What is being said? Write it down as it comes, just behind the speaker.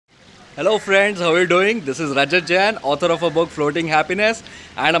Hello friends, how are you doing? This is Rajat Jain, author of a book Floating Happiness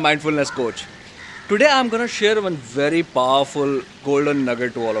and a mindfulness coach. Today I'm going to share one very powerful golden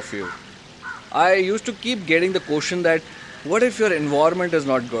nugget to all of you. I used to keep getting the question that what if your environment is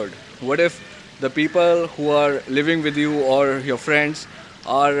not good? What if the people who are living with you or your friends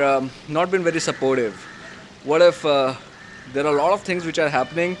are not been very supportive? What if there are a lot of things which are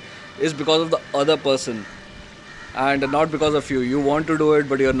happening is because of the other person and not because of you? You want to do it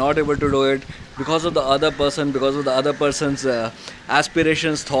but you're not able to do it because of the other person, because of the other person's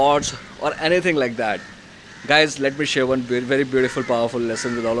aspirations, thoughts, or anything like that. Guys, let me share one very beautiful powerful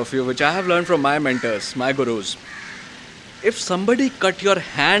lesson with all of you which I have learned from my mentors, my gurus. If somebody cut your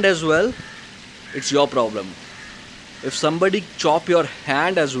hand as well, it's your problem. If somebody chop your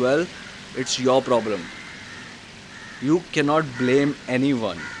hand as well, it's your problem. You cannot blame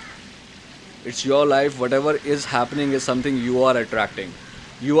anyone. It's your life. Whatever is happening is something you are attracting.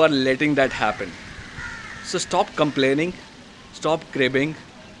 You are letting that happen. So stop complaining, stop cribbing,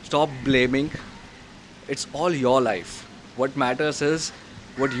 stop blaming. It's all your life. What matters is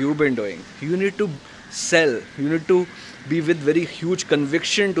what you've been doing. You need to sell. You need to be with very huge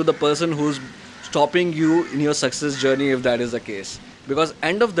conviction to the person who's stopping you in your success journey, if that is the case. Because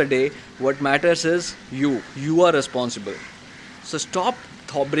end of the day, what matters is you. You are responsible. So stop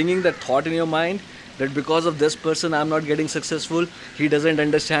bringing that thought in your mind that because of this person I'm not getting successful, he doesn't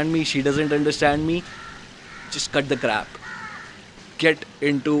understand me, she doesn't understand me. Just cut the crap. Get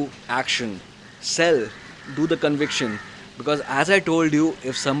into action. Sell. Do the conviction. Because as I told you,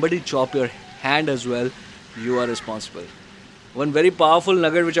 if somebody chop your hand as well, you are responsible. One very powerful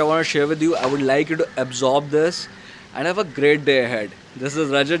nugget which I want to share with you. I would like you to absorb this and have a great day ahead. This is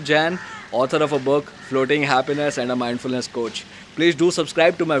Rajat Jain, author of a book, Floating Happiness and a Mindfulness Coach. Please do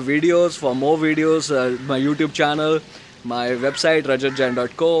subscribe to my videos for more videos, my YouTube channel, my website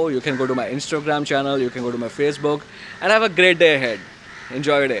rajatjain.co. You can go to my Instagram channel, you can go to my Facebook, and have a great day ahead.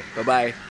 Enjoy your day. Bye-bye.